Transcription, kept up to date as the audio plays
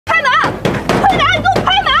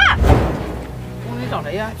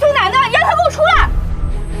谁呀？崔楠呢？你让他给我出来！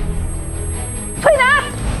崔楠！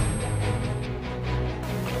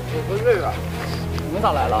我说月月，你们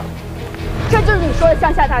咋来了？这就是你说的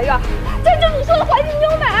乡下大院，这就是你说的环境优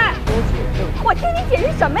美。我听你解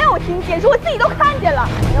释什么呀？我听你解释，我自己都看见了。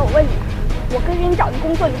那我问你，我哥给你找的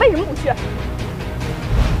工作，你为什么不去？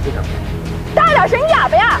为啥？大点声，你哑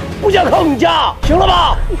巴呀！不想靠你家，行了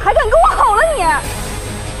吧？你还敢跟我吼了你？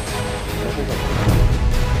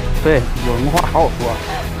对，有什么话好好说。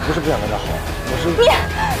不是不想跟他好，我是你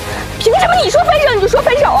凭什么你说分手你就说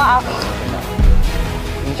分手啊？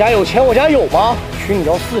你家有钱，我家有吗？娶你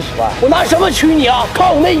要40万，我拿什么娶你啊？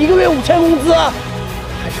靠我那1个月5000工资，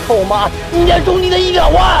还是靠我妈1年种地的1、2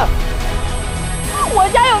万？我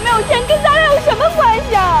家有没有钱跟咱俩有什么关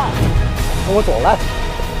系啊？跟我走来，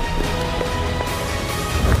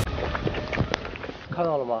看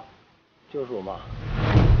到了吗？就是我妈。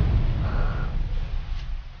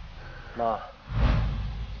妈，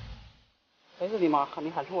谁是你妈？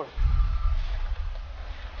你喊错了。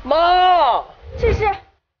妈，这是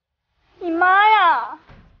你妈呀？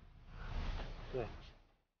对，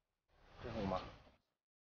这是我妈。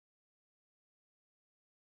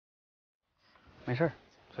没事，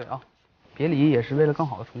对啊，别离也是为了更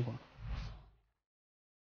好的重逢。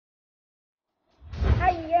阿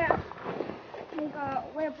姨，那个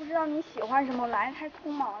我也不知道你喜欢什么，我来的太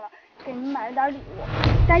匆忙了，给您买了点礼物，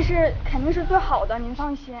但是肯定是最好的，您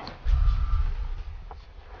放心。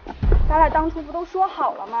咱俩当初不都说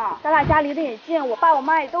好了吗？咱俩家离得也近，我爸我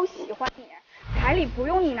妈也都喜欢你。彩礼不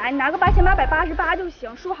用你拿，你拿个8888就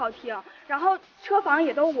行，说好听。然后车房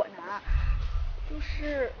也都我拿，就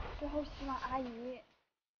是最后希望阿姨